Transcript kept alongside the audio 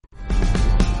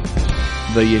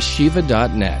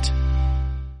theyeshiva.net.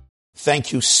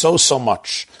 Thank you so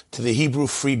much to the Hebrew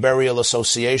Free Burial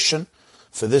Association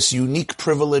for this unique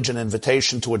privilege and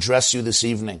invitation to address you this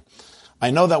evening.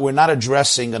 I know that we're not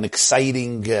addressing an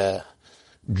exciting,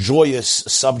 joyous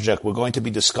subject. We're going to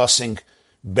be discussing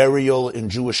burial in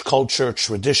Jewish culture,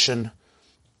 tradition,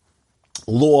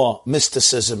 law,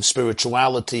 mysticism,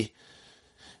 spirituality.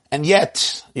 And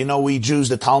yet, we Jews,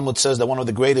 the Talmud says that one of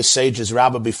the greatest sages,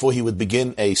 Rabbah, before he would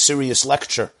begin a serious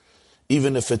lecture,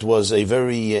 even if it was a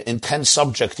very intense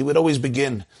subject, he would always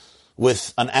begin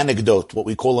with an anecdote, what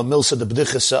we call a milsa de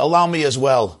b'dichas. Allow me as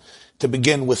well to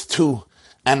begin with two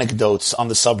anecdotes on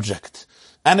the subject.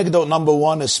 Anecdote number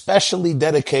one, especially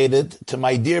dedicated to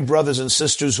my dear brothers and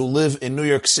sisters who live in New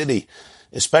York City,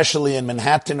 especially in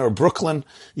Manhattan or Brooklyn,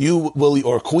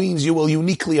 or Queens, you will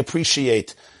uniquely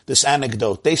appreciate this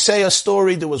anecdote. They say a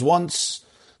story, there was once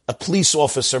a police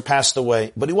officer passed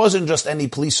away, but he wasn't just any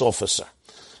police officer.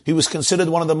 He was considered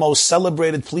one of the most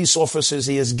celebrated police officers.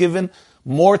 He has given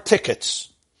more tickets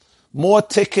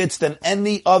than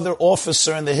any other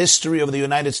officer in the history of the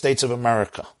United States of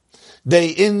America. Day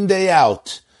in, day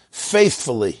out,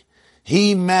 faithfully,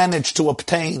 he managed to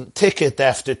obtain ticket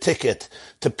after ticket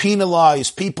to penalize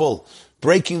people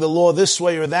breaking the law this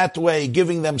way or that way,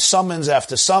 giving them summons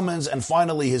after summons, and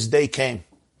finally his day came.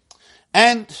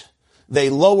 And they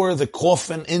lower the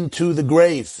coffin into the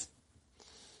grave.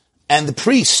 And the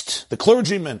priest, the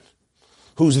clergyman,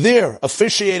 who's there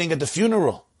officiating at the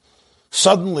funeral,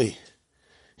 suddenly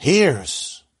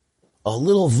hears a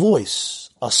little voice,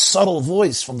 a subtle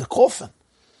voice from the coffin.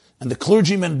 And the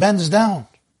clergyman bends down.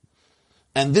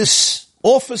 And this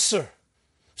officer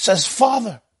says,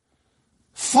 Father,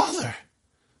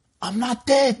 I'm not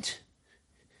dead.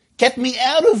 Get me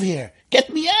out of here.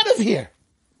 Get me out of here.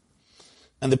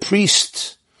 And the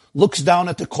priest looks down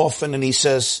at the coffin and he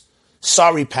says,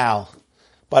 sorry, pal,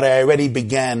 but I already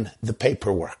began the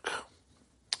paperwork.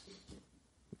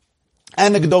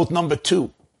 Anecdote number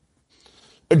two.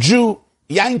 A Jew,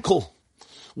 Yankel,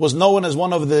 was known as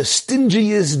one of the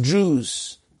stingiest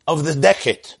Jews of the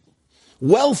decade.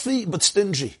 Wealthy, but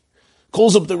stingy.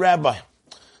 Calls up the rabbi.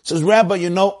 Says, Rabbi,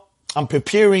 I'm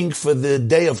preparing for the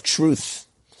day of truth,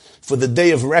 for the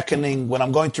day of reckoning when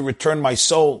I'm going to return my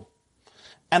soul.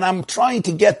 And I'm trying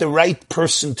to get the right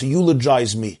person to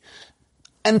eulogize me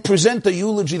and present a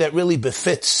eulogy that really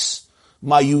befits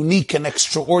my unique and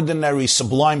extraordinary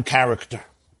sublime character.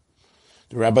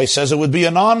 The rabbi says it would be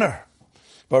an honor.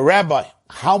 But Rabbi,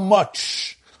 how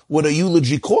much would a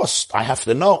eulogy cost? I have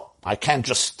to know. I can't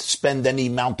just spend any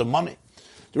amount of money.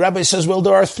 The rabbi says, well,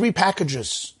 there are 3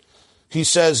 packages. He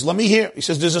says, let me hear. He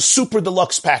says, there's a super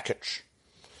deluxe package.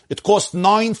 It costs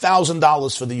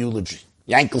 $9,000 for the eulogy.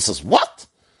 Yankel says, what?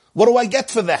 What do I get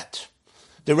for that?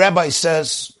 The rabbi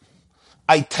says,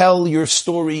 I tell your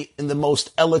story in the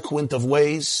most eloquent of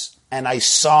ways, and I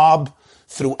sob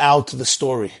throughout the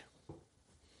story.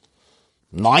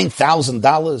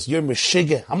 $9,000? You're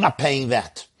Meshiggah. I'm not paying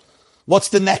that. What's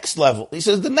the next level? He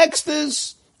says, the next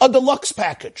is a deluxe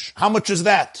package. How much is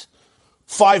that?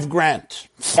 $5,000.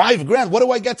 $5,000? What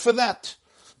do I get for that?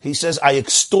 He says, I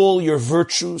extol your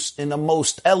virtues in a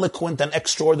most eloquent and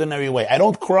extraordinary way. I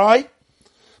don't cry,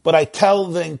 but I tell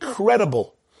the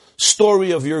incredible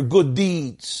story of your good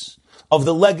deeds, of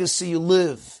the legacy you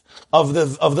live, of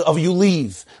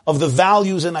the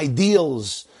values and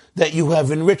ideals that you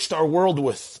have enriched our world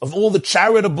with, of all the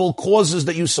charitable causes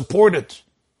that you supported.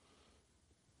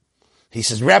 He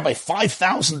says, Rabbi,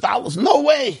 $5,000? No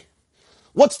way.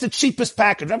 What's the cheapest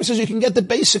package? Rabbi says, you can get the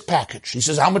basic package. He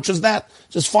says, how much is that?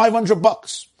 He says,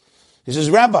 $500. He says,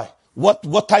 Rabbi,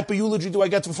 what type of eulogy do I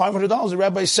get for $500? The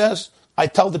rabbi says, I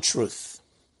tell the truth.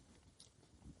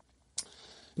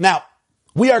 Now,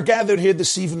 we are gathered here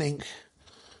this evening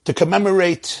to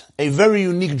commemorate a very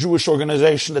unique Jewish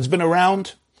organization that's been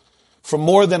around for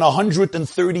more than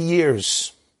 130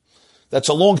 years. That's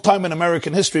a long time in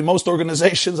American history. Most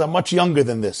organizations are much younger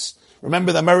than this.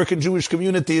 Remember, the American Jewish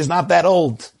community is not that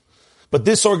old. But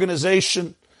this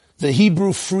organization, the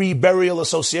Hebrew Free Burial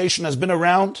Association, has been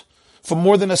around for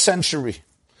more than a century.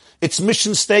 Its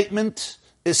mission statement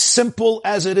is simple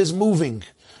as it is moving: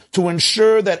 to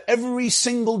ensure that every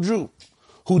single Jew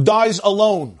who dies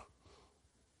alone,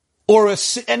 or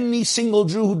any single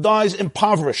Jew who dies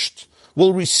impoverished,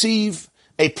 will receive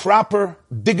a proper,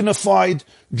 dignified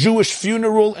Jewish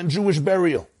funeral and Jewish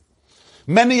burial.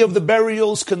 Many of the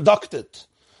burials conducted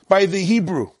by the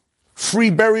Hebrew Free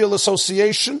Burial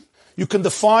Association, you can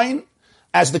define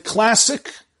as the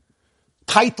classic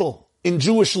title in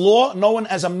Jewish law known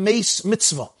as a meis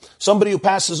mitzvah. Somebody who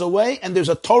passes away and there's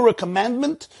a Torah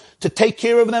commandment to take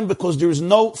care of them because there is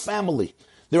no family.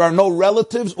 There are no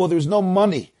relatives or there's no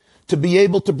money to be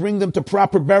able to bring them to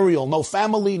proper burial. No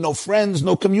family, no friends,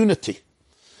 no community.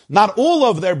 Not all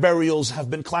of their burials have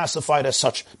been classified as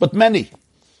such, but many.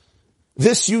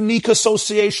 This unique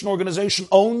association organization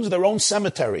owns their own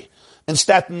cemetery in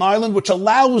Staten Island, which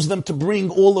allows them to bring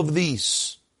all of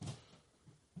these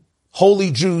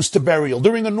holy Jews to burial.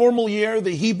 During a normal year,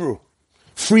 the Hebrew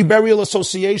Free Burial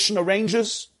Association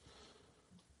arranges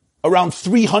around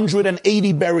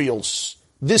 380 burials.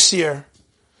 This year,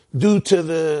 due to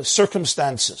the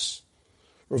circumstances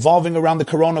revolving around the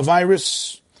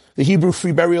coronavirus, the Hebrew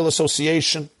Free Burial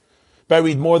Association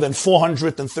buried more than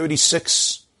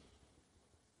 436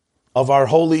 of our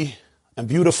holy and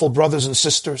beautiful brothers and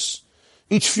sisters.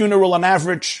 Each funeral on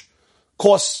average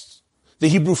costs the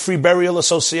Hebrew Free Burial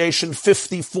Association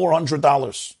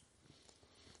 $5,400.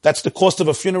 That's the cost of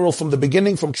a funeral from the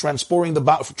beginning, from transporting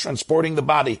the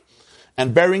body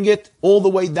and burying it all the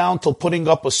way down till putting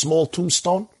up a small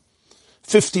tombstone.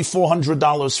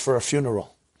 $5,400 for a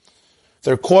funeral.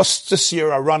 Their costs this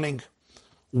year are running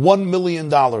 $1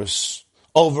 million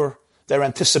over their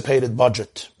anticipated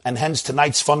budget, and hence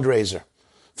tonight's fundraiser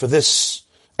for this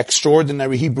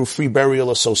extraordinary Hebrew Free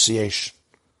Burial Association.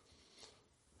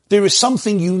 There is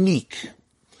something unique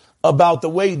about the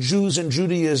way Jews and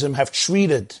Judaism have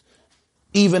treated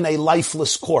even a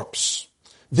lifeless corpse.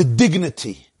 The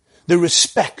dignity, the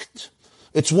respect.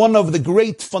 It's one of the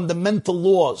great fundamental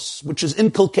laws which is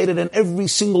inculcated in every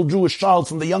single Jewish child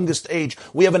from the youngest age.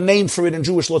 We have a name for it in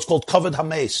Jewish law. It's called Kavod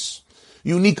HaMeis.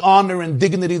 Unique honor and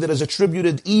dignity that is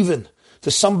attributed even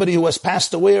to somebody who has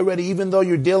passed away already, even though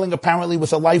you're dealing apparently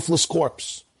with a lifeless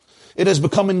corpse. It has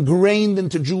become ingrained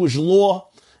into Jewish law,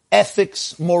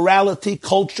 ethics, morality,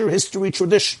 culture, history,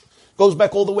 tradition. Goes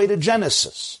back all the way to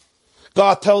Genesis.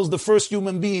 God tells the first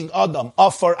human being, Adam,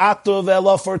 Afar Atov El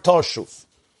Afar Toshuv.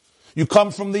 You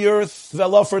come from the earth,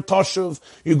 Vel Afar Toshuv.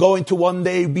 You're going to one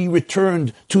day be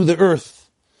returned to the earth.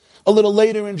 A little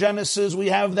later in Genesis, we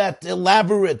have that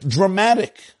elaborate,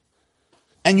 dramatic,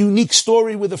 and unique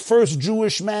story with the first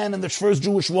Jewish man and the first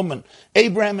Jewish woman,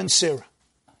 Abraham and Sarah.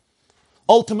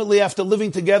 Ultimately, after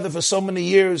living together for so many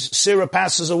years, Sarah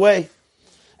passes away.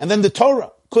 And then the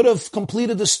Torah could have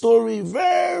completed the story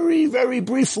very, very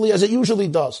briefly, as it usually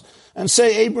does. And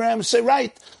Abraham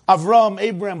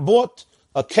bought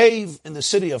a cave in the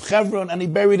city of Hebron, and he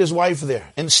buried his wife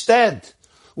there. Instead,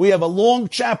 we have a long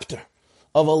chapter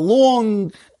of a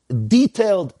long,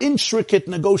 detailed, intricate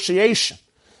negotiation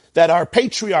that our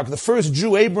patriarch, the first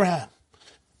Jew, Abraham,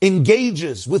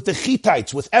 engages with the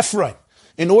Hittites, with Ephraim,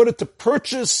 in order to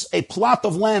purchase a plot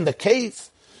of land, a cave,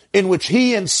 in which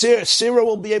he and Sarah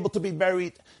will be able to be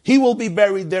buried. He will be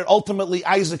buried there, ultimately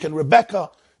Isaac and Rebekah,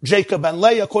 Jacob and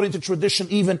Leah, according to tradition,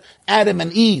 even Adam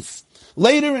and Eve.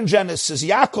 Later in Genesis,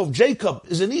 Jacob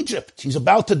is in Egypt. He's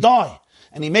about to die.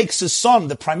 And he makes his son,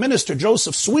 the prime minister,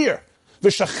 Joseph, swear,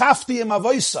 V'shachafti im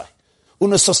avoisai,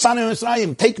 u'nesasani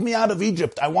Mitzrayim, take me out of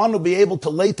Egypt. I want to be able to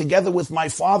lay together with my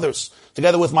fathers,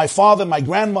 together with my father, my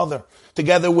grandmother,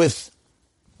 together with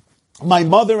my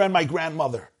mother and my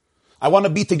grandmother. I want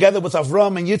to be together with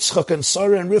Avram and Yitzchak and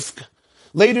Sarah and Rivka.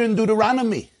 Later in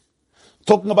Deuteronomy,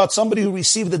 talking about somebody who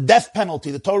received the death penalty,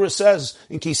 the Torah says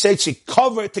in Kisetzi,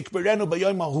 cover tikberenu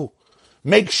b'yomahu.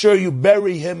 Make sure you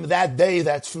bury him that day.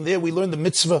 That's from there we learn the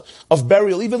mitzvah of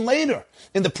burial. Even later,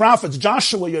 in the prophets,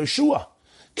 Joshua, Yeshua,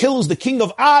 kills the king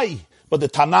of Ai, but the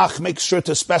Tanakh makes sure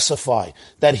to specify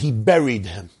that he buried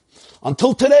him.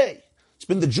 Until today, it's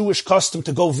been the Jewish custom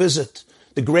to go visit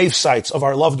the grave sites of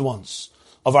our loved ones,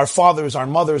 of our fathers, our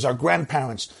mothers, our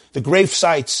grandparents, the grave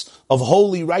sites of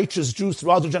holy, righteous Jews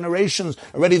throughout the generations.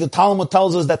 Already the Talmud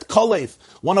tells us that Kalev,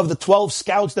 one of the 12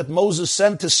 scouts that Moses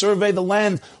sent to survey the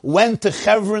land, went to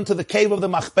Hebron, to the cave of the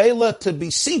Machpelah, to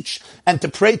beseech and to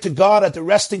pray to God at the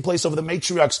resting place of the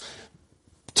matriarchs.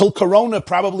 Till Corona,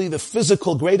 probably the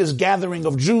physical greatest gathering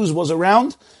of Jews was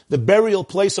around the burial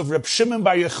place of Reb Shimon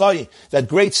Bar Yochai, that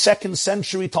great 2nd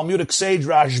century Talmudic sage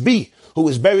Rashbi, who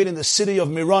was buried in the city of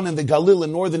Miron in the Galil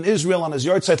in northern Israel on his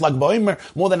yahrzeit Lag BaOmer.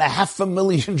 More than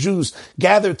 500,000 Jews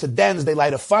gathered to dance. They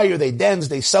light a fire, they dance,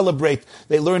 they celebrate,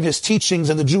 they learn his teachings,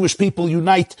 and the Jewish people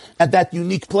unite at that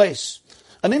unique place.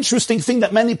 An interesting thing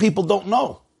that many people don't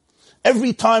know.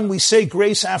 Every time we say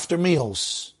grace after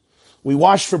meals, we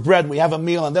wash for bread, we have a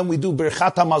meal, and then we do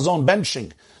Birchat HaMazon,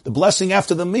 benching. The blessing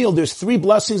after the meal, there's 3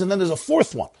 blessings, and then there's a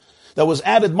 4th one that was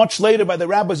added much later by the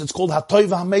rabbis. It's called Hatoiv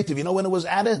HaMeitiv. You know when it was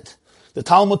added? The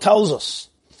Talmud tells us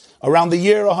around the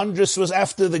year 100 was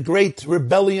after the great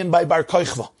rebellion by Bar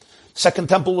Kochva. Second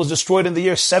temple was destroyed in the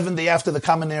year 70 after the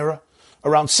Common Era.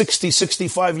 around 60,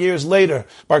 65 years later,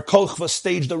 Bar Kokhba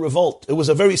staged a revolt. It was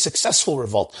a very successful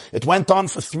revolt. It went on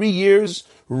for 3 years.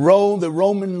 The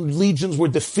Roman legions were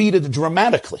defeated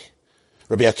dramatically.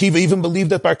 Rabbi Akiva even believed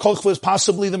that Bar Kokhba is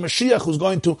possibly the Mashiach who's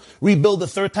going to rebuild the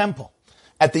third temple.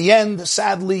 At the end,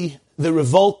 sadly, the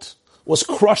revolt was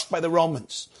crushed by the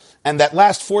Romans. And that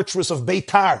last fortress of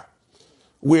Beitar,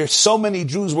 where so many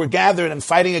Jews were gathered and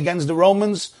fighting against the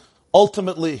Romans,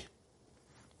 ultimately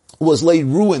was laid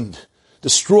ruined,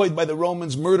 destroyed by the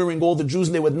Romans, murdering all the Jews,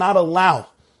 and they would not allow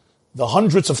the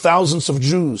hundreds of thousands of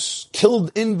Jews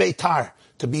killed in Beitar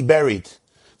to be buried.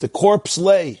 The corpse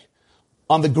lay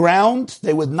on the ground.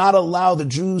 They would not allow the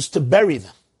Jews to bury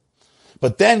them.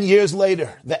 But then years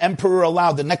later, the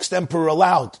next emperor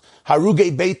allowed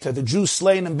Haruge Beitar, the Jews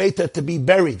slain in Beitar, to be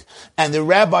buried. And the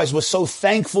rabbis were so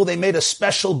thankful they made a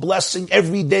special blessing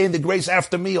every day in the grace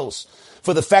after meals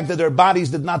for the fact that their bodies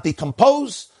did not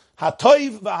decompose.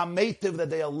 Hatoiv v'hametiv, that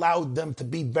they allowed them to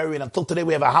be buried. Until today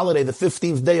we have a holiday, the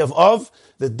 15th day of Av,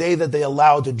 the day that they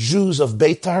allowed the Jews of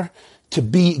Beitar to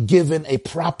be given a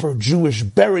proper Jewish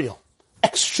burial.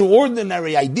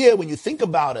 Extraordinary idea when you think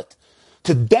about it,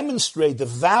 to demonstrate the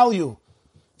value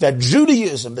that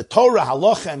Judaism, the Torah,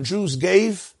 Halacha, and Jews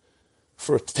gave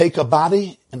to take a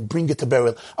body and bring it to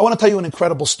burial. I want to tell you an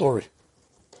incredible story.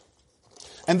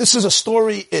 And this is a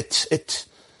story,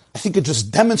 I think it just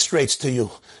demonstrates to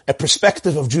you a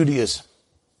perspective of Judaism.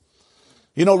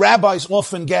 You know, rabbis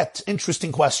often get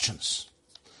interesting questions.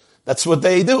 That's what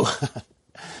they do.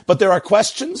 But there are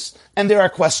questions, and there are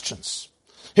questions.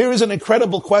 Here is an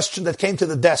incredible question that came to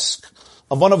the desk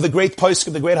of one of the great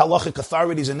poskim, the great halachic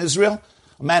authorities in Israel,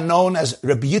 a man known as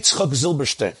Rabbi Yitzchak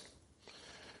Zilberstein.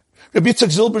 Rabbi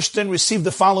Yitzchak Zilberstein received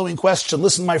the following question.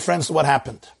 Listen, my friends, to what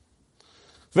happened.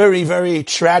 Very, very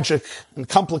tragic and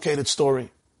complicated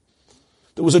story.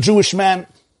 There was a Jewish man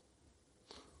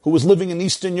who was living in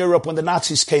Eastern Europe when the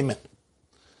Nazis came in.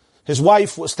 His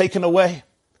wife was taken away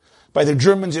by the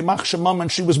Germans, Yimach Shemam,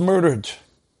 and she was murdered.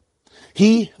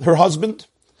 He, her husband,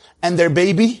 and their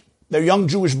baby, their young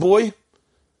Jewish boy,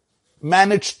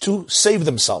 managed to save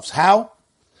themselves. How?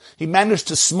 He managed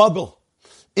to smuggle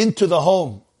into the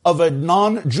home of a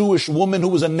non-Jewish woman who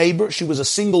was a neighbor. She was a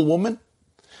single woman,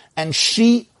 and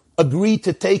she agreed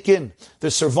to take in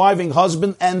the surviving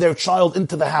husband and their child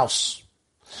into the house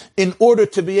in order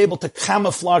to be able to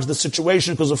camouflage the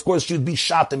situation, because of course she'd be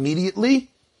shot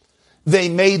immediately. They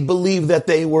made believe that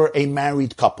they were a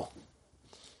married couple.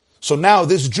 So now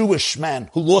this Jewish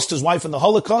man who lost his wife in the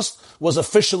Holocaust was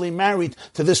officially married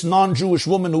to this non-Jewish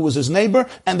woman who was his neighbor,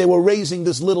 and they were raising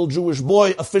this little Jewish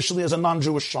boy officially as a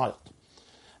non-Jewish child.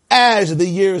 As the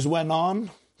years went on,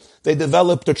 they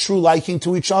developed a true liking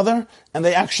to each other, and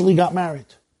they actually got married.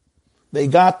 They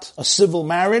got a civil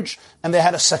marriage, and they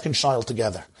had a second child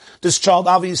together. This child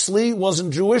obviously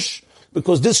wasn't Jewish,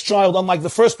 because this child, unlike the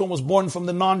first one, was born from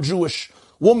the non-Jewish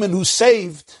woman who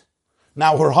saved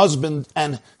now her husband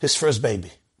and his first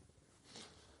baby.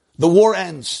 The war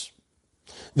ends.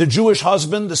 The Jewish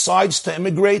husband decides to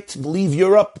immigrate, leave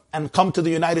Europe, and come to the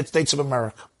United States of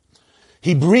America.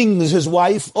 He brings his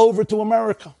wife over to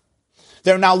America.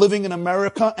 They're now living in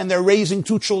America, and they're raising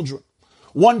 2 children.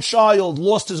 One child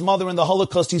lost his mother in the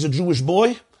Holocaust. He's a Jewish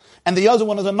boy. And the other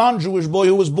one is a non-Jewish boy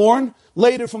who was born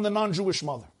later from the non-Jewish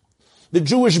mother. The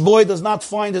Jewish boy does not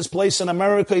find his place in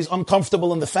America. He's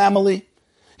uncomfortable in the family.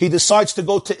 He decides to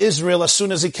go to Israel as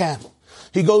soon as he can.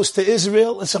 He goes to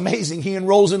Israel. It's amazing. He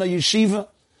enrolls in a yeshiva.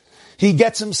 He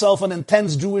gets himself an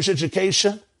intense Jewish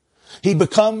education. He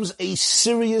becomes a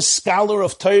serious scholar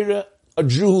of Torah, a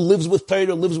Jew who lives with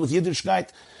Torah, lives with Yiddishkeit.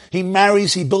 He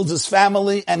marries, he builds his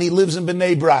family, and he lives in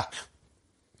Bnei Brak.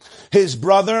 His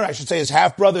brother, I should say his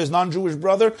half-brother, his non-Jewish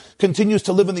brother, continues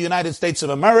to live in the United States of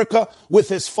America with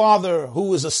his father,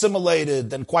 who is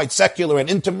assimilated and quite secular and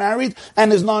intermarried,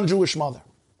 and his non-Jewish mother.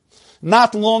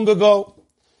 Not long ago,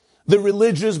 the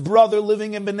religious brother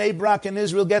living in Bnei Brak in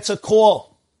Israel gets a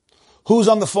call. Who's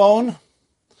on the phone?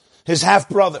 His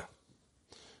half-brother.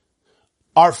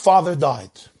 Our father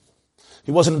died.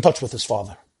 He wasn't in touch with his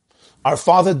father. Our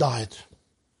father died.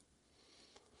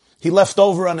 He left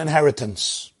over an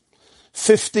inheritance.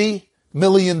 $50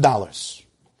 million.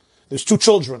 There's 2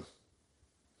 children.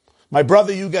 My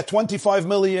brother, you get 25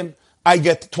 million. I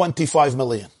get 25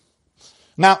 million.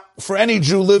 Now, for any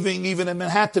Jew living even in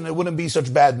Manhattan, it wouldn't be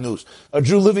such bad news. A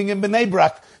Jew living in Bnei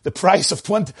Brak, the price of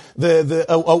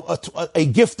a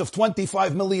gift of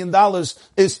 $25 million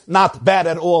is not bad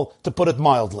at all, to put it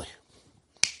mildly.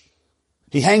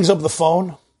 He hangs up the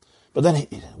phone, but then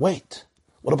wait,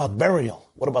 what about burial?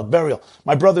 What about burial?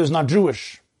 My brother is not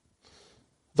Jewish.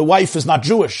 The wife is not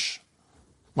Jewish.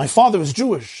 My father is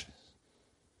Jewish.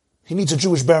 He needs a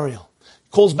Jewish burial. He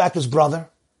calls back his brother,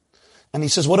 and he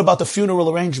says, what about the funeral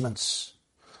arrangements?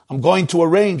 I'm going to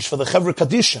arrange for the Chevra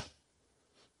Kadisha.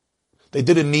 They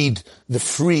didn't need the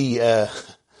free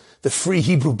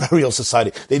Hebrew Burial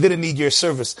Society. They didn't need your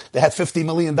service. They had $50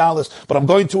 million. But I'm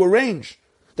going to arrange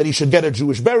that he should get a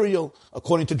Jewish burial,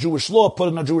 according to Jewish law, put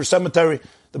in a Jewish cemetery.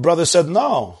 The brother said,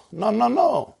 no.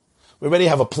 We already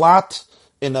have a plot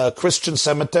in a Christian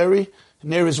cemetery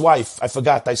near his wife. I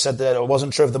forgot. I said that I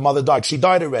wasn't sure if the mother died. She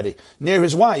died already. Near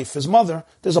his wife, his mother,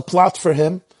 there's a plot for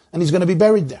him, and he's going to be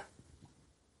buried there.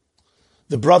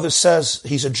 The brother says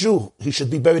he's a Jew. He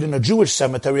should be buried in a Jewish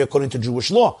cemetery according to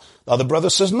Jewish law. The other brother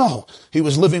says, no. He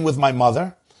was living with my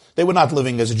mother. They were not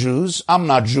living as Jews. I'm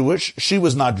not Jewish. She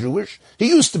was not Jewish. He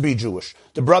used to be Jewish.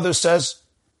 The brother says,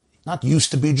 not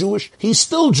used to be Jewish. He's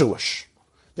still Jewish.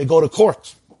 They go to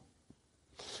court.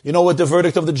 You know what the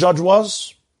verdict of the judge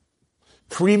was?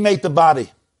 Cremate the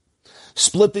body.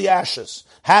 Split the ashes.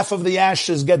 Half of the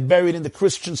ashes get buried in the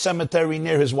Christian cemetery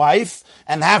near his wife,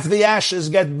 and half the ashes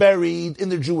get buried in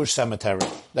the Jewish cemetery.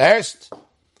 It's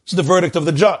the verdict of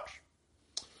the judge.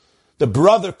 The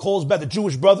brother calls back, the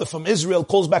Jewish brother from Israel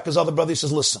calls back his other brother. He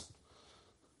says, listen,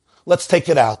 let's take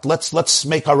it out. Let's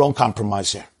make our own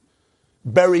compromise here.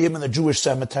 Bury him in the Jewish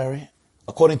cemetery.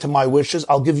 According to my wishes,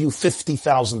 I'll give you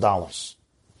 $50,000.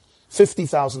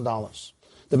 $50,000.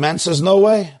 The man says, no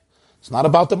way. It's not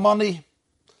about the money.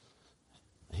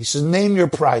 He says, name your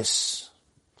price.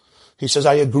 He says,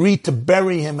 I agree to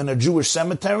bury him in a Jewish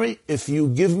cemetery if you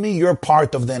give me your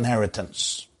part of the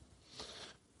inheritance.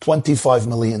 $25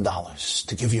 million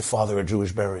to give your father a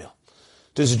Jewish burial.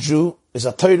 This Jew is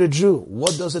a Torah Jew.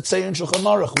 What does it say in Shulchan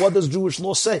Aruch? What does Jewish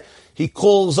law say? He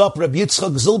calls up Rabbi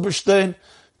Yitzchak Zilberstein,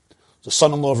 the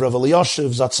son-in-law of Rav Elyashiv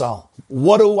Zatzal.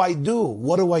 What do I do?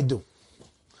 What do I do?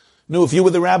 No, if you were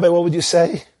the rabbi, what would you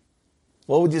say?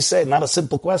 What would you say? Not a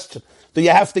simple question. Do you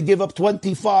have to give up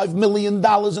 $25 million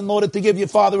in order to give your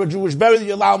father a Jewish burial?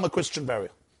 You allow him a Christian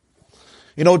burial.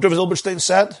 You know what Rav Zilberstein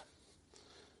said?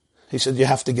 He said, you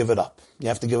have to give it up. You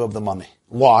have to give up the money.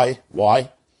 Why?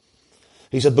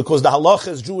 He said, because the halacha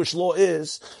as Jewish law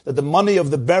is that the money of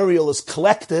the burial is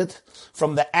collected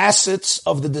from the assets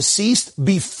of the deceased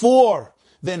before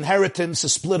the inheritance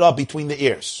is split up between the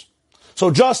heirs. So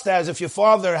just as if your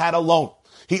father had a loan,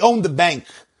 he owned the bank,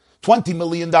 $20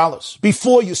 million.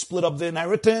 Before you split up the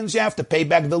inheritance, you have to pay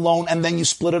back the loan, and then you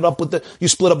split up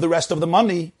the rest of the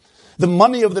money. The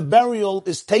money of the burial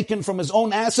is taken from his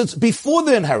own assets before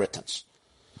the inheritance.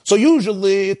 So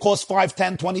usually it costs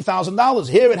 $5,000, $10,000, $20,000.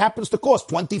 Here it happens to cost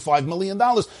 $25 million.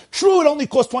 True, it only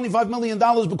costs $25 million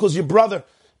because your brother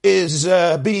is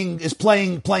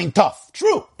playing tough.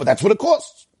 True, but that's what it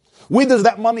costs. Where does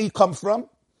that money come from?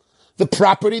 The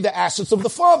property, the assets of the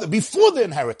father before the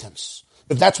inheritance.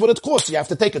 If that's what it costs, you have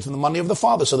to take it from the money of the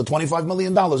father. So the $25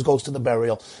 million goes to the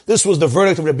burial. This was the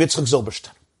verdict of Rabbi Yitzchak Zilberstein.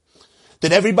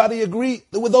 Did everybody agree?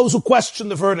 There were those who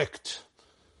questioned the verdict.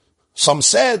 Some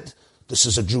said, this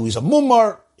is a Jew, he's a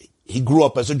mumar. He grew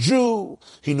up as a Jew.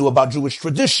 He knew about Jewish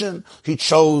tradition. He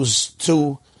chose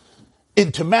to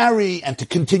intermarry and to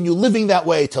continue living that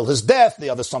way till his death. The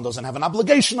other son doesn't have an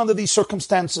obligation under these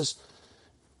circumstances.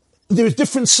 There's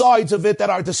different sides of it that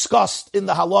are discussed in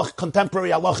the contemporary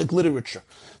halachic literature.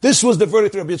 This was the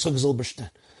verdict of Rabbi Yitzchak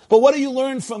Zilberstein. But what do you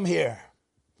learn from here?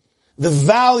 The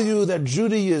value that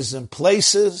Judaism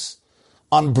places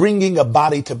on bringing a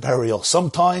body to burial,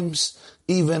 sometimes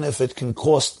even if it can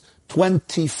cost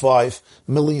 $25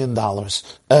 million.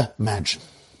 Imagine.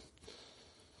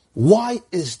 Why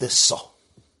is this so?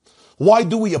 Why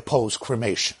do we oppose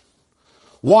cremation?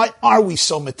 Why are we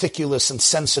so meticulous and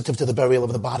sensitive to the burial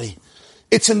of the body?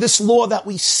 It's in this law that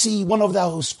we see one of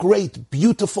those great,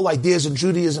 beautiful ideas in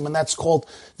Judaism, and that's called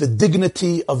the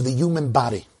dignity of the human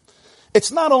body.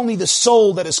 It's not only the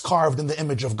soul that is carved in the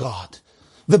image of God.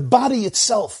 The body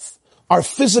itself, our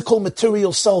physical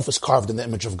material self, is carved in the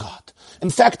image of God. In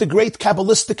fact, the great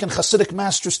Kabbalistic and Hasidic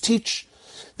masters teach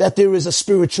that there is a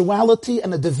spirituality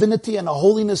and a divinity and a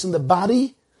holiness in the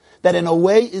body that in a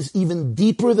way is even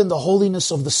deeper than the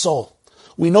holiness of the soul.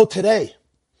 We know today,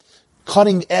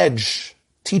 cutting edge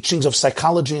teachings of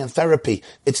psychology and therapy,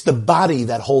 it's the body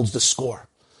that holds the score.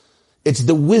 It's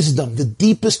the wisdom, the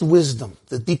deepest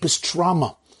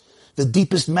trauma, the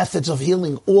deepest methods of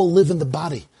healing all live in the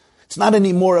body. It's not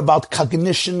anymore about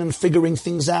cognition and figuring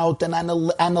things out and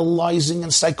analyzing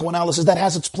and psychoanalysis. That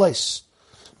has its place.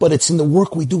 But it's in the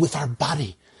work we do with our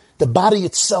body. The body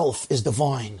itself is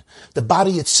divine. The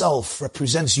body itself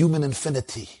represents human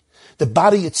infinity. The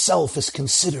body itself is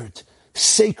considered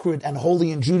sacred and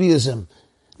holy in Judaism,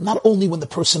 not only when the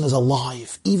person is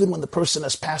alive, even when the person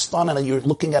has passed on and you're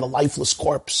looking at a lifeless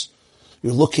corpse.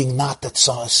 You're looking not at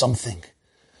something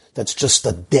that's just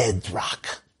a dead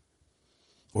rock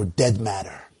or dead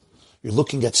matter. You're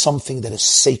looking at something that is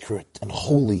sacred and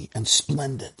holy and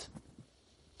splendid.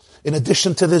 In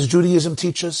addition to this, Judaism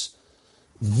teaches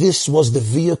this was the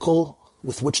vehicle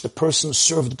with which the person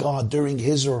served God during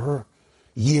his or her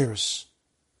years.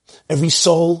 Every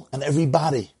soul and every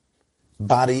body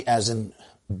as in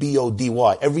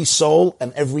B-O-D-Y, every soul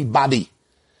and every body,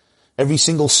 every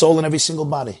single soul and every single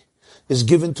body is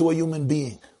given to a human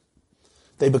being.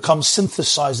 They become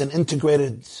synthesized and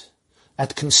integrated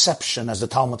at conception, as the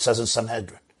Talmud says in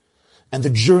Sanhedrin. And the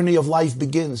journey of life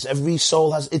begins. Every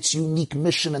soul has its unique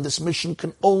mission, and this mission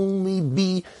can only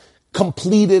be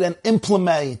completed and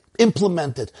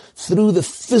implemented through the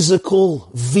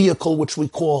physical vehicle which we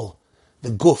call the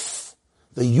guf,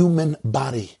 the human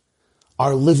body,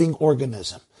 our living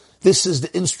organism. This is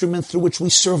the instrument through which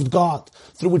we served God,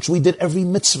 through which we did every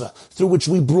mitzvah, through which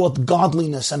we brought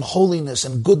godliness and holiness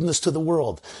and goodness to the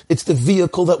world. It's the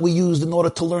vehicle that we used in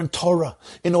order to learn Torah,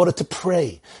 in order to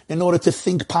pray, in order to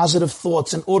think positive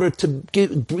thoughts, in order to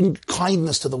bring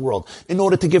kindness to the world, in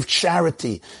order to give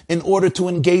charity, in order to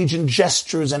engage in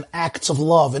gestures and acts of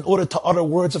love, in order to utter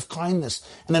words of kindness,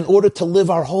 and in order to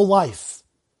live our whole life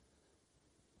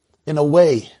in a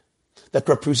way that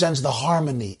represents the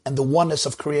harmony and the oneness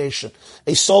of creation.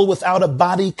 A soul without a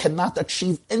body cannot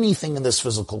achieve anything in this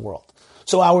physical world.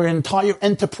 So our entire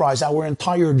enterprise, our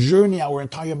entire journey, our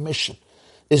entire mission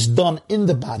is done in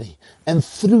the body and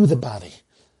through the body.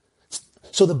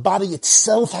 So the body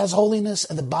itself has holiness,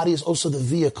 and the body is also the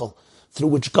vehicle through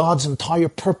which God's entire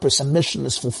purpose and mission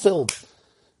is fulfilled.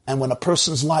 And when a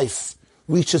person's life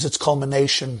reaches its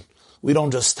culmination, we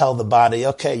don't just tell the body,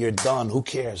 okay, you're done, who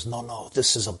cares? No,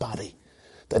 this is a body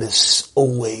that is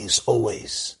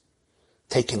always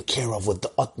taken care of with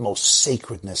the utmost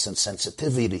sacredness and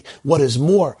sensitivity. What is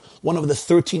more, one of the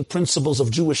 13 principles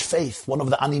of Jewish faith, one of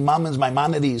the Animamins,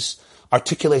 Maimonides,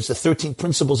 articulates the 13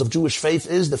 principles of Jewish faith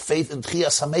is the faith in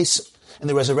Tchias HaMesim, in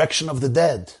the resurrection of the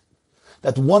dead.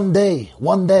 That one day,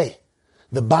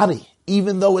 the body,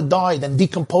 even though it died and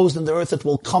decomposed in the earth, it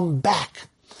will come back.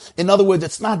 In other words,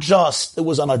 it's not just, it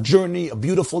was on a journey, a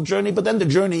beautiful journey, but then the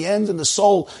journey ends and the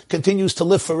soul continues to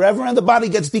live forever and the body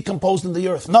gets decomposed in the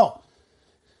earth. No.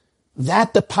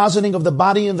 That depositing of the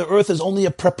body in the earth is only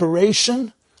a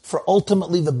preparation for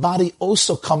ultimately the body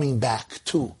also coming back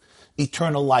to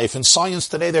eternal life. In science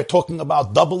today, they're talking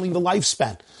about doubling the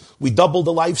lifespan. We doubled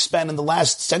the lifespan in the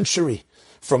last century.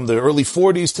 From the early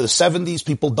 40s to the 70s,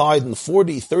 people died in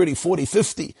 40, 30, 40,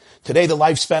 50. Today the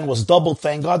lifespan was doubled,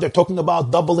 thank God. They're talking about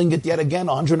doubling it yet again,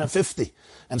 150.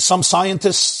 And some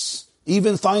scientists,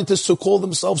 even scientists who call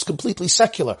themselves completely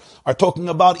secular, are talking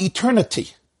about eternity.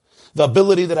 The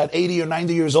ability that at 80 or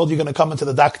 90 years old, you're going to come into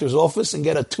the doctor's office and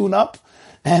get a tune-up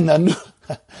and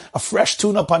a fresh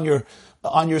tune-up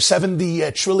on your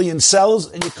 70 trillion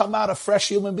cells, and you come out a fresh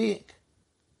human being.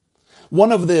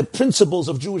 One of the principles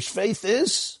of Jewish faith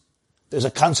is there's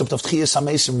a concept of Tchias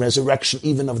HaMesim, resurrection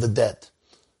even of the dead.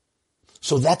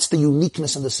 So that's the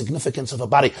uniqueness and the significance of a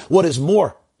body. What is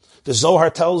more, the Zohar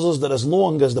tells us that as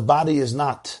long as the body is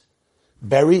not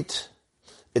buried,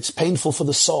 it's painful for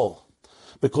the soul,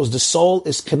 because the soul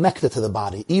is connected to the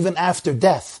body. Even after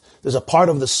death, there's a part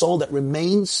of the soul that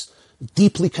remains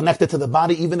deeply connected to the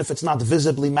body, even if it's not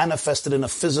visibly manifested in a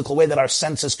physical way that our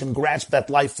senses can grasp that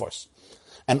life force.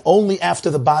 And only after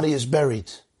the body is buried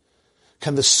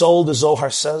can the soul, the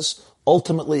Zohar says,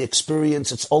 ultimately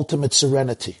experience its ultimate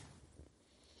serenity.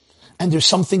 And there's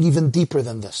something even deeper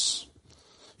than this.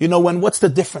 You know, what's the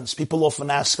difference? People often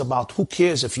ask about who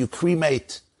cares if you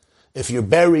cremate, if you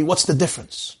bury, what's the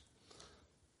difference?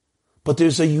 But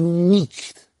there's a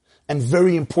unique and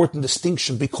very important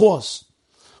distinction, because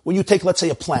when you take, let's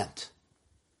say, a plant,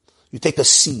 you take a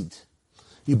seed,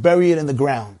 you bury it in the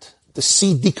ground, the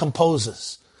seed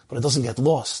decomposes, but it doesn't get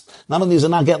lost. Not only does it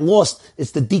not get lost,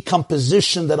 it's the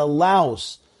decomposition that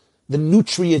allows the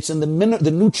nutrients and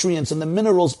the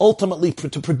minerals ultimately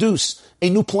to produce a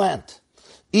new plant.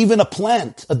 Even a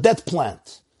plant, a dead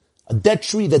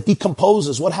tree that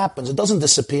decomposes, what happens? It doesn't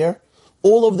disappear.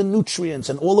 All of the nutrients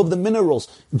and all of the minerals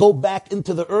go back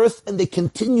into the earth, and they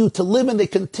continue to live, and they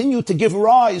continue to give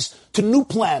rise to new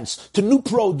plants, to new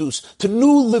produce, to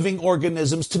new living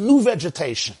organisms, to new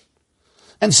vegetation.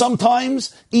 And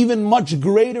sometimes even much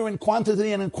greater in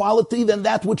quantity and in quality than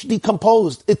that which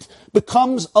decomposed. It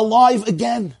becomes alive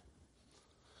again.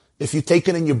 If you take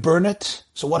it and you burn it,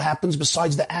 so what happens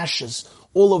besides the ashes?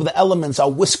 All of the elements are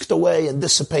whisked away and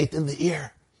dissipate in the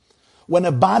air. When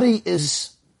a body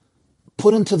is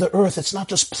put into the earth, it's not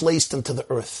just placed into the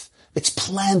earth It's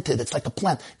planted. It's like a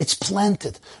plant. It's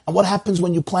planted. And what happens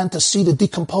when you plant a seed? It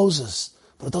decomposes,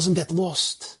 but it doesn't get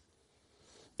lost.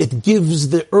 It gives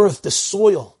the earth, the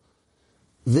soil,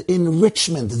 the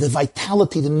enrichment, the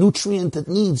vitality, the nutrient it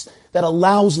needs that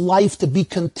allows life to be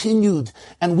continued,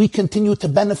 and we continue to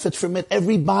benefit from it.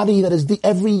 Every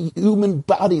human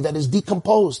body that is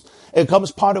decomposed, it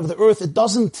becomes part of the earth. It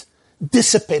doesn't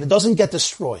dissipate. It doesn't get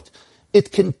destroyed.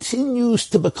 It continues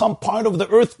to become part of the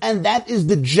earth, and that is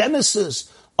the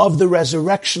genesis of the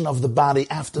resurrection of the body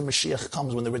after Mashiach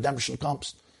comes, when the redemption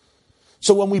comes.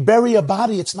 So when we bury a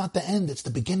body, it's not the end, it's the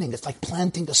beginning. It's like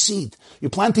planting a seed. You're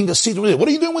planting a seed. What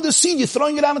are you doing with the seed? You're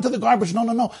throwing it out into the garbage.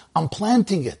 No. I'm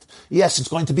planting it. Yes, it's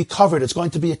going to be covered. It's going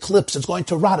to be eclipsed. It's going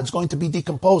to rot. It's going to be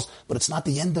decomposed. But it's not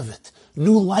the end of it.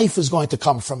 New life is going to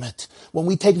come from it. When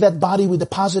we take that body, we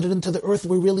deposit it into the earth,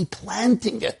 we're really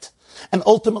planting it. And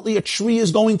ultimately a tree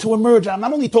is going to emerge. I'm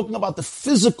not only talking about the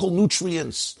physical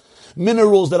nutrients,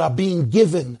 minerals that are being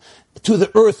given to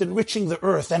the earth, enriching the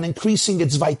earth and increasing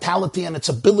its vitality and its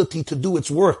ability to do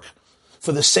its work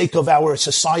for the sake of our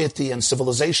society and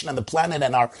civilization and the planet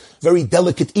and our very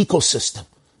delicate ecosystem.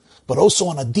 But also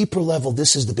on a deeper level,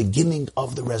 this is the beginning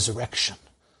of the resurrection.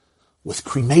 With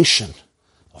cremation,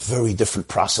 a very different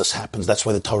process happens. That's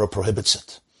why the Torah prohibits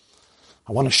it.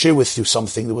 I want to share with you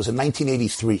something. There was in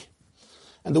 1983,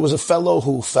 and there was a fellow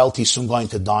who felt he's soon going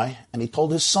to die, and he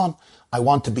told his son, I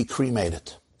want to be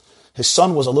cremated. His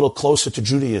son was a little closer to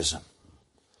Judaism.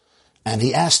 And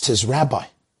he asked his rabbi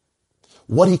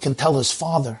what he can tell his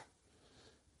father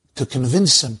to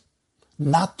convince him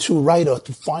not to write a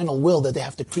final will that they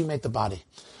have to cremate the body.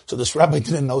 So this rabbi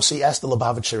didn't know, so he asked the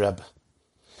Lubavitcher Rebbe.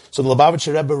 So the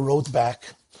Lubavitcher Rebbe wrote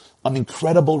back an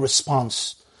incredible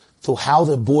response to how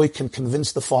the boy can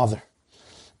convince the father.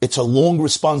 It's a long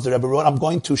response the Rebbe wrote. I'm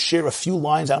going to share a few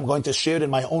lines, and I'm going to share it in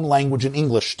my own language in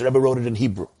English. The Rebbe wrote it in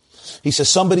Hebrew. He says,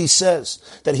 somebody says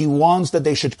that he wants that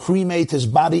they should cremate his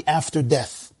body after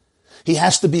death. He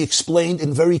has to be explained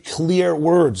in very clear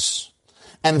words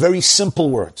and very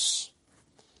simple words.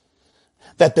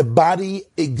 That the body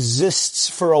exists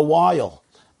for a while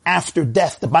after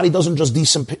death. The body doesn't just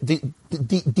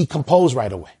decompose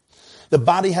right away. The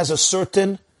body has a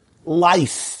certain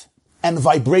life and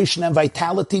vibration and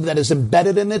vitality that is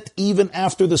embedded in it even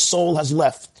after the soul has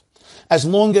left. As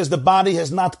long as the body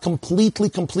has not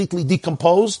completely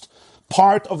decomposed,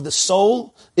 part of the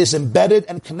soul is embedded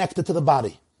and connected to the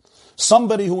body.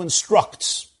 Somebody who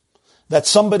instructs that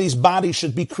somebody's body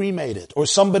should be cremated, or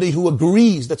somebody who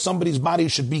agrees that somebody's body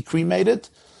should be cremated,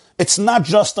 it's not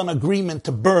just an agreement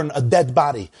to burn a dead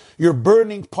body. You're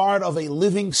burning part of a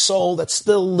living soul that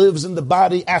still lives in the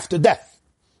body after death.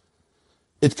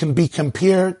 It can be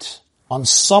compared on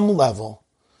some level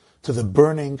to the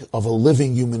burning of a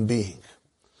living human being.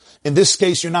 In this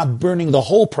case, you're not burning the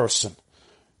whole person.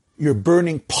 You're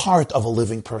burning part of a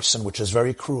living person, which is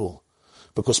very cruel,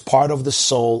 because part of the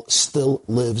soul still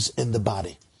lives in the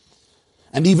body.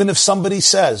 And even if somebody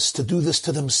says to do this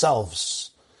to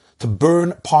themselves, to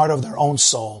burn part of their own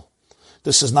soul,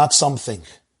 this is not something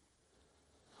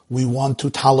we want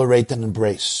to tolerate and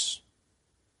embrace.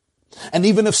 And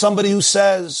even if somebody who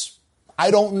says,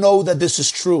 I don't know that this is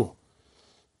true,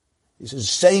 he's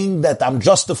saying that I'm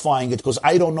justifying it because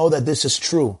I don't know that this is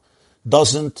true,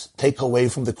 doesn't take away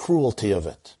from the cruelty of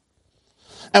it.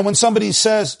 And when somebody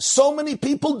says, so many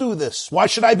people do this, why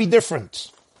should I be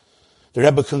different? The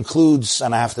Rebbe concludes,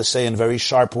 and I have to say in very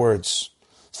sharp words,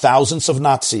 thousands of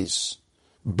Nazis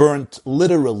burnt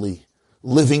literally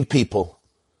living people.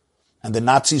 And the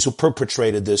Nazis who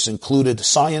perpetrated this included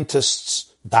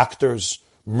scientists, doctors,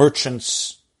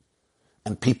 merchants,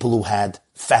 and people who had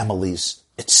families,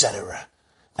 etc.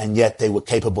 And yet they were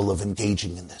capable of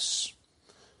engaging in this.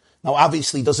 Now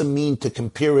obviously it doesn't mean to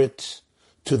compare it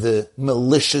to the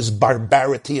malicious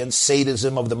barbarity and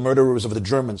sadism of the murderers of the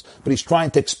Germans, but he's trying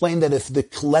to explain that if the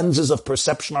lenses of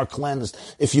perception are cleansed,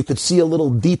 if you could see a little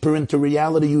deeper into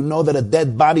reality, you know that a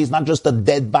dead body is not just a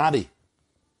dead body.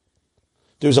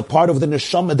 There's a part of the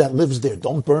neshama that lives there.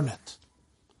 Don't burn it.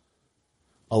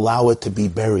 Allow it to be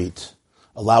buried.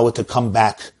 Allow it to come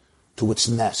back to its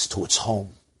nest, to its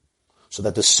home, so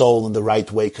that the soul in the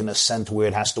right way can ascend to where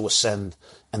it has to ascend,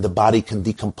 and the body can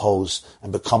decompose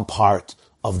and become part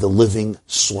of the living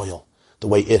soil, the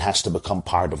way it has to become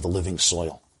part of the living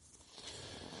soil.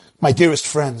 My dearest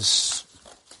friends,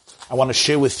 I want to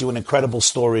share with you an incredible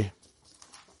story.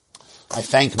 I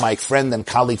thank my friend and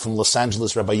colleague from Los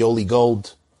Angeles, Rabbi Yoli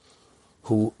Gold,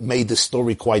 who made this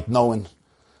story quite known,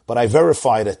 but I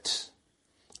verified it.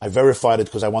 I verified it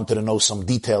because I wanted to know some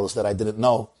details that I didn't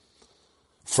know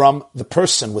from the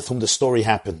person with whom the story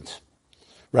happened.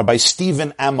 Rabbi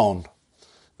Stephen Ammon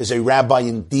is a rabbi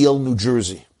in Deal, New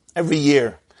Jersey. Every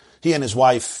year, he and his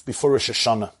wife, before Rosh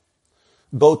Hashanah,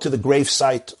 go to the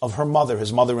gravesite of her mother,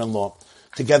 his mother-in-law,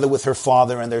 together with her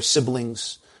father and their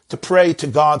siblings, to pray to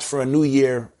God for a new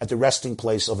year at the resting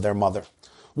place of their mother.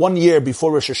 One year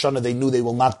before Rosh Hashanah, they knew they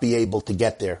will not be able to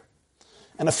get there.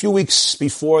 And a few weeks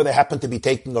before, they happened to be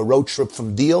taking a road trip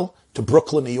from Deal to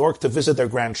Brooklyn, New York, to visit their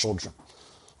grandchildren.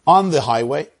 On the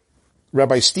highway,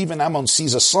 Rabbi Stephen Ammon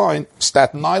sees a sign,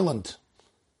 Staten Island.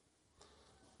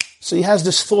 So he has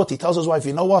this thought. He tells his wife,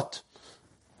 you know what?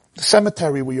 The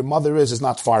cemetery where your mother is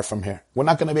not far from here. We're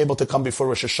not going to be able to come before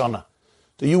Rosh Hashanah.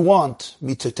 Do you want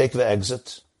me to take the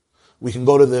exit? We can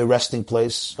go to the resting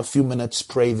place, a few minutes,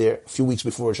 pray there, a few weeks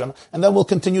before Rosh Hashanah, and then we'll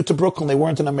continue to Brooklyn. They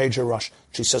weren't in a major rush.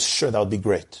 She says, sure, that would be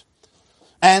great.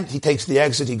 And he takes the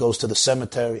exit. He goes to the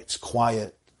cemetery. It's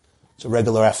quiet. It's a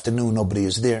regular afternoon. Nobody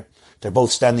is there. They're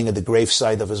both standing at the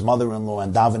gravesite of his mother-in-law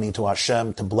and davening to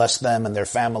Hashem to bless them and their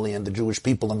family and the Jewish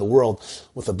people in the world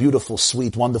with a beautiful,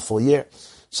 sweet, wonderful year.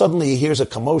 Suddenly he hears a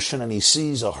commotion and he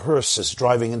sees a hearse is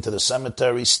driving into the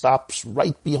cemetery, stops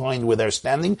right behind where they're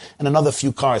standing, and another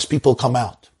few cars. People come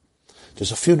out.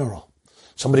 There's a funeral.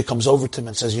 Somebody comes over to him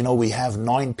and says, you know, we have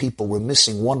 9 people. We're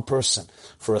missing one person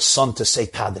for a son to say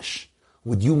Kaddish.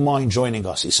 Would you mind joining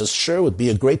us? He says, sure, it would be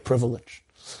a great privilege.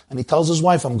 And he tells his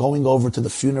wife, I'm going over to the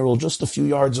funeral just a few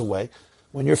yards away.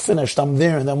 When you're finished, I'm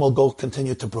there, and then we'll go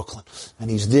continue to Brooklyn. And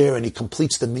he's there, and he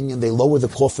completes the minyan. They lower the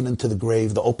coffin into the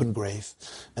grave, the open grave.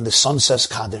 And the son says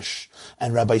Kaddish.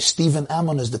 And Rabbi Stephen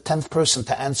Ammon is the 10th person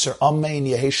to answer Amen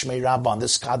Yehei Shmei Rabbah on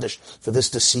this Kaddish for this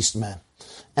deceased man.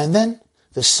 And then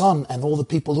the son and all the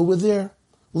people who were there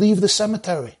leave the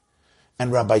cemetery.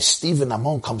 And Rabbi Stephen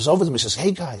Ammon comes over to them and says,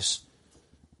 hey guys,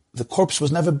 the corpse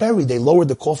was never buried. They lowered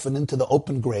the coffin into the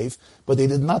open grave, but they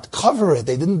did not cover it.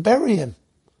 They didn't bury him.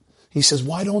 He says,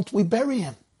 why don't we bury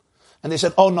him? And they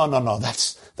said, oh, no,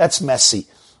 that's messy.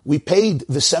 We paid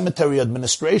the cemetery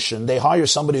administration. They hire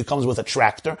somebody who comes with a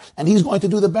tractor, and he's going to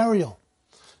do the burial.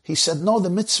 He said, no, the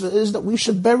mitzvah is that we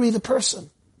should bury the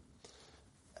person.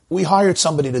 We hired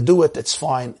somebody to do it. It's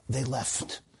fine. They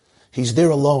left. He's there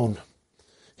alone.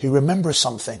 He remembers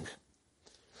something.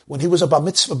 When he was a bar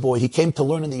mitzvah boy, he came to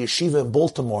learn in the yeshiva in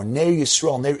Baltimore, near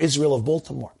Yisrael, near Israel of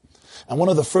Baltimore. And one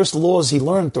of the first laws he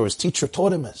learned, or his teacher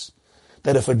taught him, is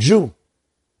that if a Jew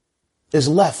is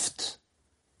left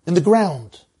in the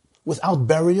ground without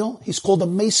burial, he's called a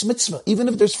meis mitzvah, even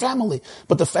if there's family.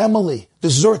 But the family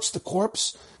deserts the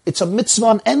corpse. It's a mitzvah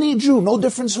on any Jew, no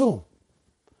difference who,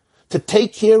 to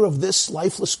take care of this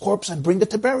lifeless corpse and bring it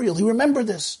to burial. He remembered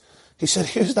this. He said,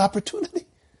 here's the opportunity.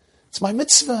 It's my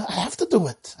mitzvah. I have to do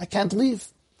it. I can't leave.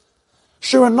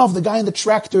 Sure enough, the guy in the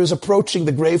tractor is approaching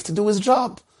the grave to do his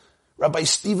job. Rabbi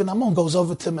Stephen Ammon goes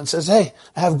over to him and says, hey,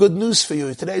 I have good news for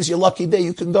you. Today's your lucky day.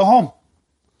 You can go home.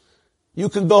 You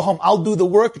can go home. I'll do the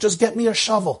work. Just get me a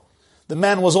shovel. The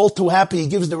man was all too happy. He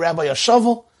gives the rabbi a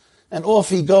shovel, and off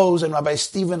he goes. And Rabbi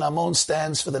Stephen Ammon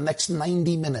stands for the next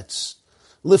 90 minutes,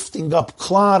 lifting up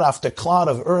clod after clod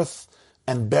of earth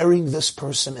and burying this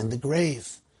person in the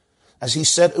grave. As he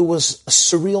said, it was a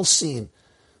surreal scene.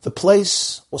 The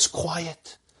place was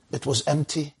quiet. It was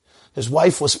empty. His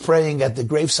wife was praying at the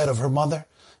gravesite of her mother,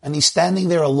 and he's standing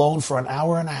there alone for an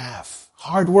hour and a half.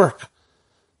 Hard work.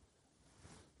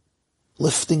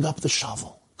 Lifting up the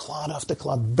shovel, clod after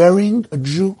clod, burying a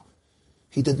Jew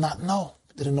he did not know.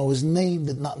 Didn't know his name,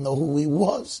 did not know who he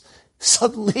was.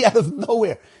 Suddenly, out of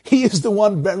nowhere, he is the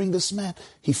one burying this man.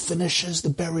 He finishes the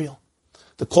burial.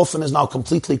 The coffin is now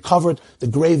completely covered. The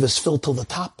grave is filled till the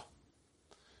top.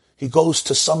 He goes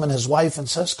to summon his wife and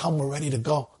says, come, we're ready to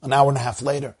go. An hour and a half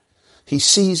later, he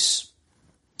sees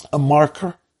a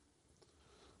marker,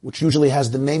 which usually has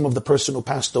the name of the person who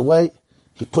passed away.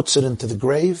 He puts it into the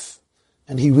grave,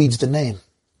 and he reads the name.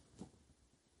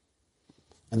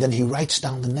 And then he writes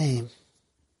down the name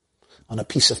on a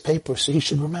piece of paper so he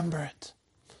should remember it.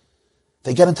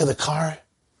 They get into the car.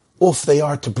 Off they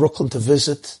are to Brooklyn to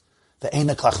visit the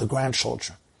Einaklach, the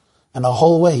grandchildren. And the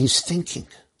whole way he's thinking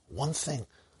one thing.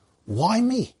 Why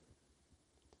me?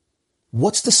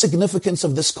 What's the significance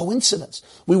of this coincidence?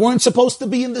 We weren't supposed to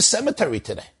be in the cemetery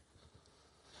today.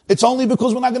 It's only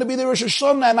because we're not going to be there Rosh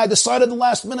Hashanah, and I decided the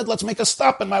last minute, let's make a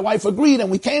stop, and my wife agreed, and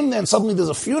we came there, and suddenly there's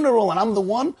a funeral, and I'm the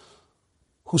one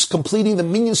who's completing the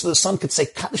minyan so the son could say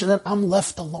Kaddish, and then I'm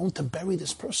left alone to bury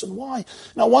this person. Why?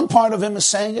 Now, one part of him is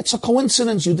saying, it's a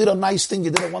coincidence, you did a nice thing,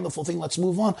 you did a wonderful thing, let's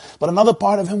move on. But another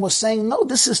part of him was saying, no,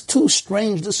 this is too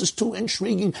strange, this is too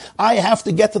intriguing, I have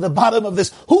to get to the bottom of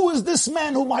this. Who is this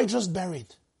man whom I just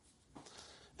buried?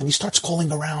 And he starts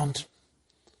calling around.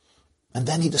 And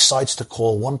then he decides to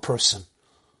call one person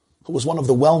who was one of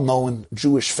the well-known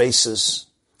Jewish faces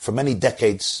for many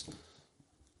decades,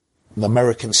 the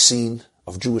American scene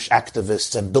of Jewish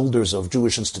activists and builders of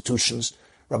Jewish institutions,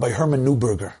 Rabbi Herman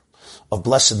Neuberger, of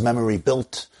blessed memory,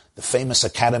 built the famous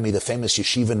academy, the famous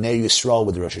yeshiva Ner Yisrael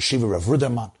with the Rosh Yeshiva Rav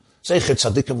Ruderman, Zeichet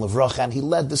Tzadikim Levracha, and he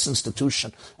led this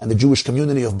institution and the Jewish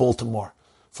community of Baltimore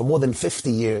for more than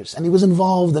 50 years. And he was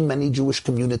involved in many Jewish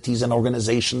communities and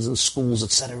organizations and schools,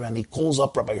 etc. And he calls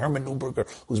up Rabbi Herman Neuberger,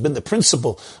 who's been the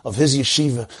principal of his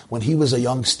yeshiva when he was a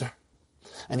youngster.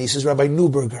 And he says, Rabbi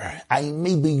Neuberger,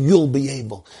 maybe you'll be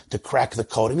able to crack the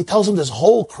code. And he tells him this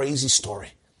whole crazy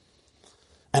story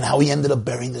and how he ended up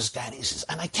burying this guy. And he says,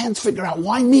 and I can't figure out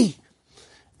why me.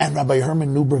 And Rabbi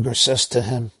Herman Neuberger says to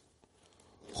him,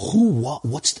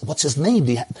 what's his name?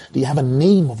 Do you have a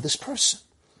name of this person?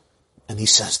 And he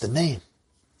says the name.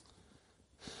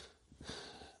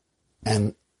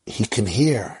 And he can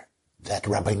hear that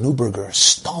Rabbi Neuberger is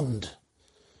stunned.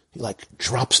 He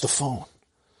drops the phone.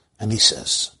 And he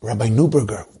says, Rabbi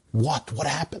Neuberger, what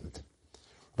happened?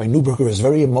 Rabbi Neuberger is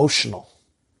very emotional.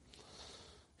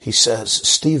 He says,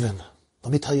 Stephen,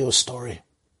 let me tell you a story.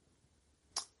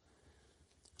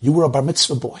 You were a bar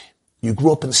mitzvah boy. You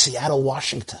grew up in Seattle,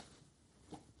 Washington.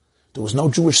 There was no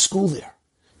Jewish school there.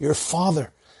 Your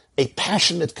father, a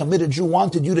passionate, committed Jew,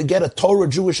 wanted you to get a Torah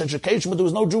Jewish education, but there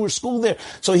was no Jewish school there.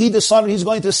 So he decided he's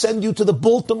going to send you to the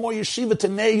Baltimore Yeshiva, to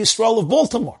Ner Yisrael of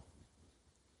Baltimore.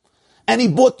 And he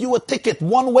bought you a ticket.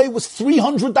 One way was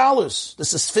 $300.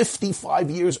 This is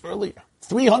 55 years earlier.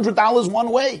 $300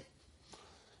 one way.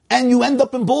 And you end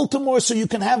up in Baltimore so you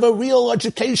can have a real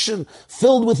education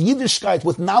filled with Yiddishkeit,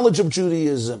 with knowledge of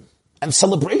Judaism and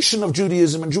celebration of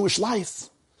Judaism and Jewish life.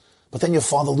 But then your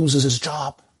father loses his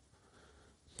job.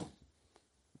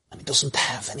 And he doesn't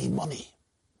have any money.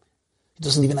 He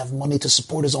doesn't even have money to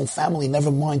support his own family,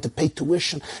 never mind to pay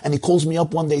tuition. And he calls me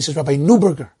up one day, he says, Rabbi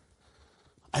Neuberger,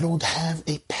 I don't have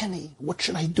a penny. What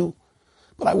should I do?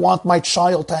 But I want my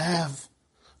child to have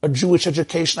a Jewish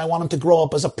education. I want him to grow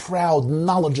up as a proud,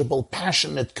 knowledgeable,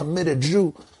 passionate, committed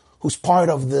Jew who's part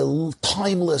of the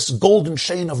timeless golden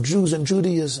chain of Jews and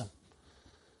Judaism.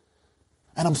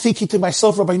 And I'm thinking to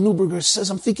myself, Rabbi Neuberger says,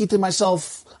 I'm thinking to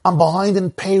myself, I'm behind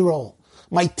in payroll.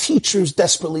 My teachers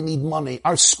desperately need money.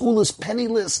 Our school is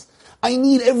penniless. I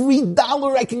need every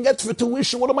dollar I can get for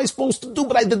tuition. What am I supposed to do?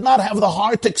 But I did not have the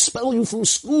heart to expel you from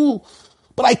school.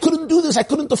 But I couldn't do this. I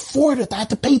couldn't afford it. I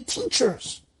had to pay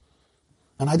teachers.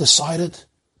 And I decided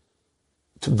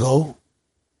to go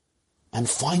and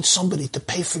find somebody to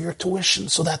pay for your tuition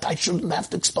so that I shouldn't have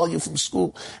to expel you from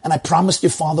school. And I promised your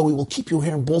father we will keep you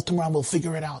here in Baltimore and we'll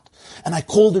figure it out. And I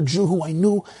called a Jew who I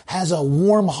knew has a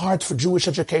warm heart for Jewish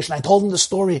education. I told him the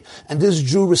story, and this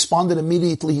Jew responded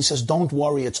immediately. He says, don't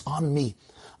worry, it's on me.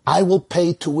 I will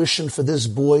pay tuition for this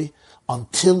boy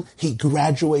until he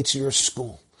graduates your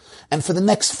school. And for the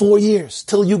next 4 years,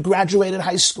 till you graduated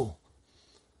high school,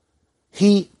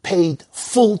 he paid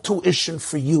full tuition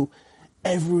for you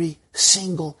every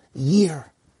single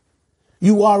year.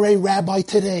 You are a rabbi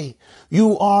today.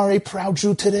 You are a proud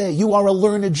Jew today. You are a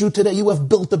learned Jew today. You have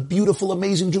built a beautiful,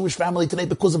 amazing Jewish family today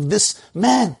because of this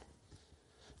man.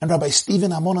 And Rabbi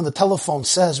Stephen Amon on the telephone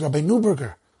says, Rabbi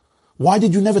Neuberger, why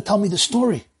did you never tell me the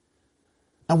story?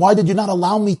 And why did you not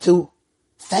allow me to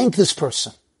thank this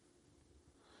person?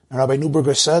 And Rabbi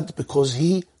Neuberger said, because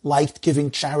he liked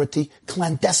giving charity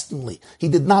clandestinely. He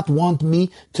did not want me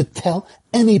to tell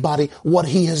anybody what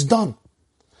he has done.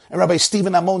 And Rabbi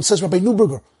Stephen Amon says, Rabbi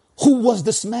Neuberger, who was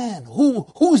this man?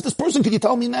 Who is this person? Can you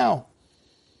tell me now?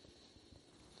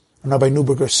 And Rabbi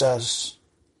Neuberger says,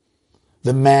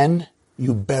 the man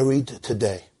you buried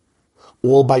today,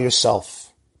 all by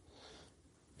yourself,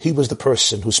 he was the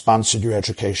person who sponsored your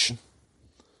education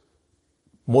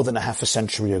more than a half a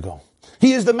century ago.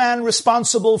 He is the man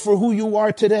responsible for who you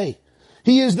are today.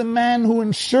 He is the man who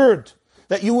ensured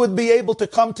that you would be able to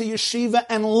come to yeshiva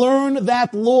and learn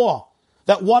that law,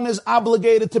 that one is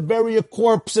obligated to bury a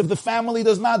corpse if the family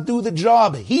does not do the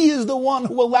job. He is the one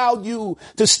who allowed you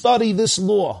to study this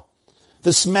law.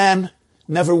 This man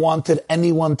never wanted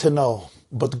anyone to know,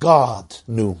 but God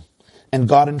knew, and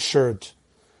God ensured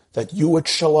that you would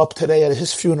show up today at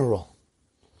his funeral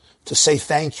to say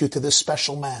thank you to this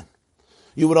special man.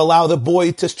 You would allow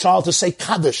the child to say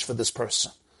Kaddish for this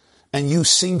person. And you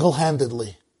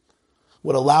single-handedly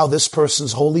would allow this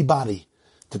person's holy body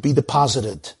to be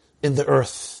deposited in the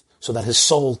earth so that his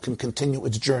soul can continue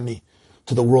its journey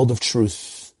to the world of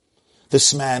truth.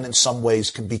 This man in some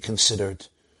ways can be considered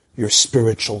your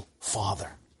spiritual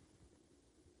father.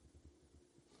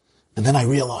 And then I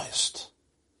realized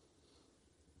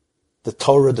the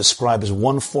Torah describes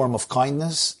one form of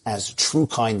kindness as true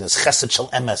kindness, chesed shel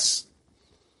emes.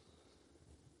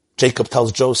 Jacob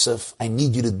tells Joseph, I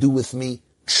need you to do with me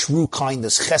true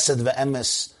kindness, chesed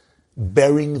ve'emes.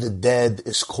 Burying the dead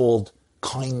is called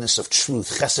kindness of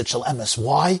truth, chesed shel emes.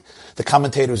 Why? The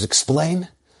commentators explain,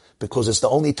 because it's the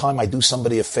only time I do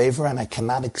somebody a favor and I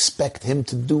cannot expect him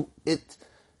to do it,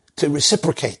 to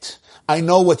reciprocate. I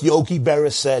know what Yogi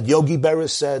Berra said. Yogi Berra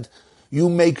said, you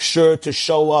make sure to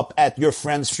show up at your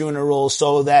friend's funeral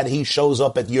so that he shows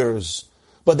up at yours.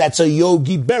 But that's a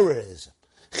Yogi Berraism.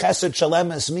 Chesed shel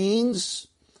emes means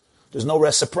there's no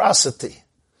reciprocity.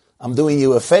 I'm doing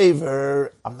you a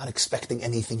favor, I'm not expecting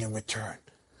anything in return.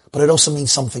 But it also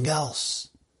means something else.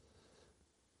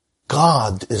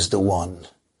 God is the one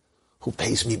who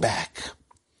pays me back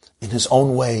in his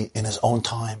own way, in his own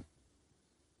time.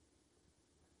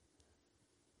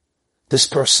 This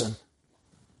person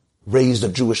raised a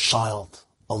Jewish child,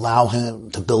 allow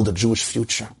him to build a Jewish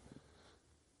future.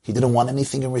 He didn't want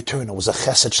anything in return. It was a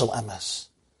chesed shel emes.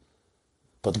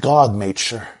 But God made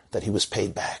sure that he was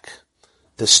paid back.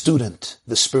 The student,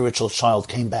 the spiritual child,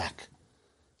 came back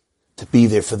to be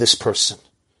there for this person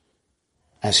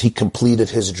as he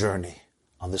completed his journey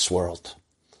on this world.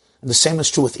 And the same is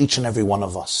true with each and every one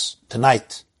of us.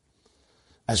 Tonight,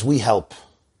 as we help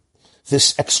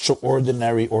this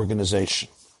extraordinary organization,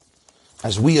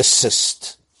 as we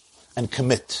assist and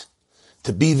commit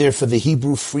to be there for the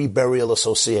Hebrew Free Burial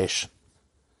Association,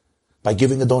 by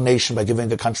giving a donation, by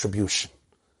giving a contribution,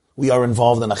 we are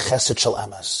involved in a chesed shel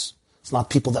emes. It's not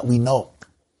people that we know,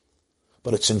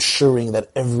 but it's ensuring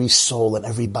that every soul and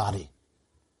every body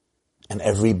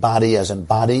as in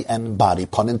body and body,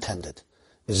 pun intended,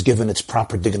 is given its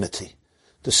proper dignity.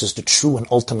 This is the true and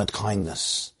ultimate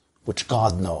kindness, which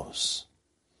God knows.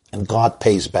 And God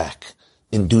pays back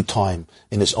in due time,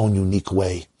 in his own unique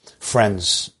way.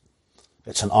 Friends,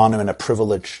 it's an honor and a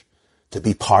privilege to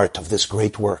be part of this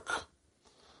great work,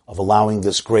 of allowing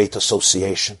this great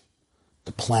association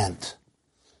to plant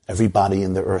everybody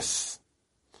in the earth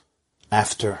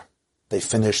after they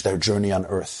finish their journey on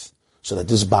earth, so that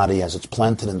this body, as it's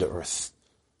planted in the earth,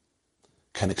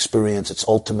 can experience its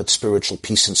ultimate spiritual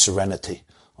peace and serenity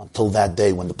until that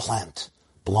day when the plant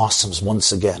blossoms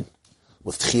once again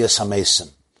with Tchias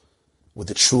HaMesim, with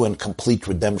the true and complete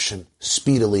redemption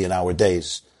speedily in our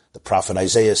days. The prophet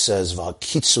Isaiah says,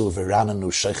 V'hakitzu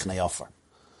v'rananu shechnei afar.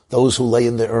 Those who lay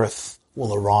in the earth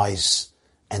will arise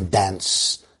and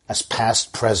dance, as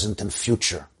past, present, and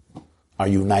future are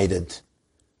united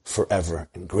forever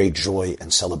in great joy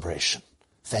and celebration.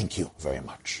 Thank you very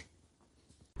much.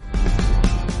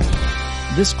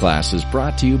 This class is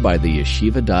brought to you by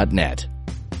theyeshiva.net.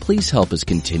 Please help us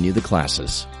continue the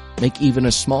classes. Make even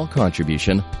a small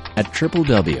contribution at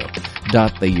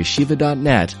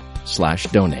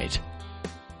www.theyeshiva.net/donate.